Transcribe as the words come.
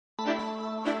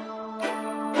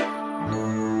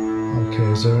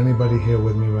Okay, is there anybody here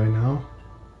with me right now?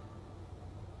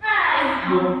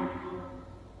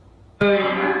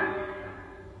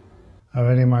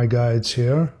 Are any of my guides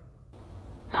here?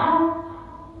 Thought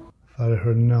I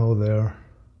heard no there.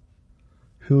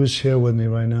 Who is here with me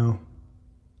right now?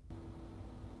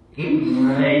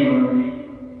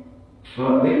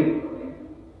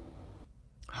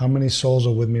 How many souls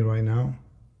are with me right now?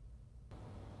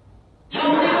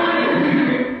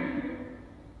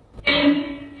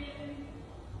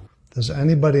 Does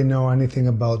anybody know anything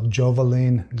about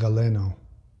Jovelyn Galeno?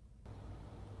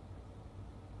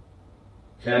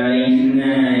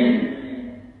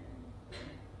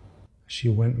 She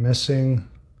went missing,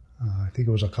 I think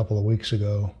it was a couple of weeks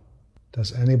ago.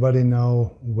 Does anybody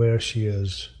know where she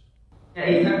is?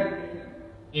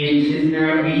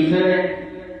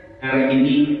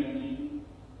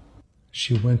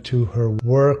 She went to her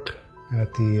work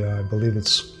at the, I believe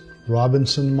it's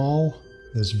Robinson Mall.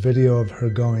 There's video of her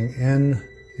going in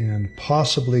and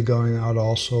possibly going out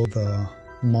also. The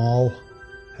mall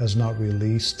has not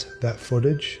released that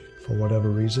footage for whatever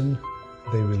reason.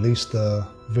 They released the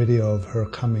video of her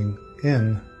coming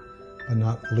in but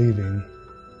not leaving,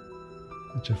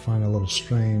 which I find a little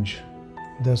strange.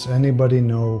 Does anybody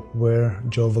know where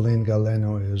Jovelyn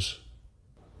Galeno is?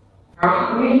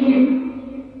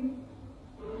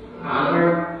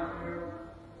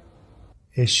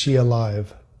 Is she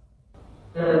alive?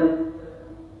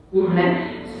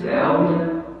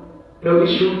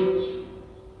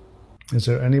 Is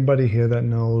there anybody here that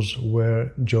knows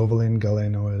where Jovelyn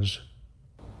Galeno is?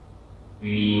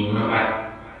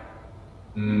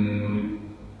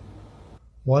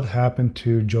 What happened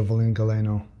to Jovelyn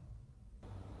Galeno?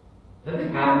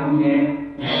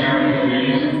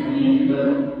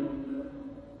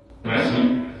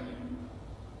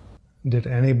 Did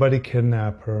anybody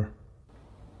kidnap her?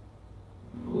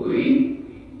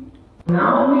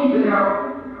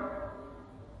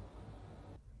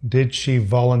 Did she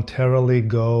voluntarily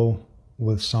go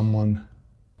with someone?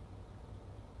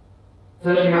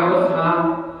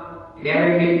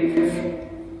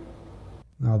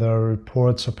 Now there are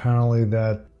reports apparently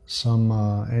that some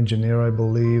engineer, I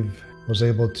believe, was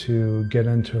able to get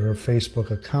into her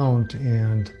Facebook account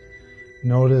and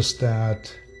noticed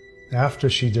that after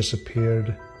she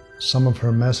disappeared, some of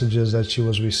her messages that she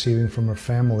was receiving from her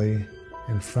family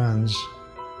and friends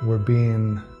were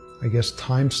being, I guess,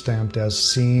 time-stamped as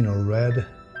seen or read,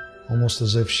 almost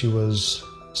as if she was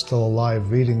still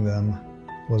alive reading them.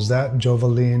 Was that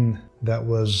Jovelyn that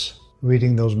was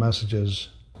reading those messages?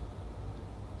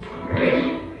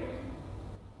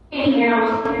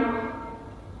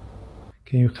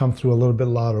 Can you come through a little bit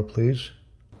louder, please?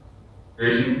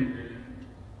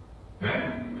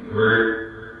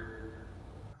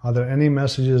 Are there any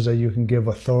messages that you can give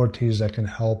authorities that can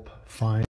help find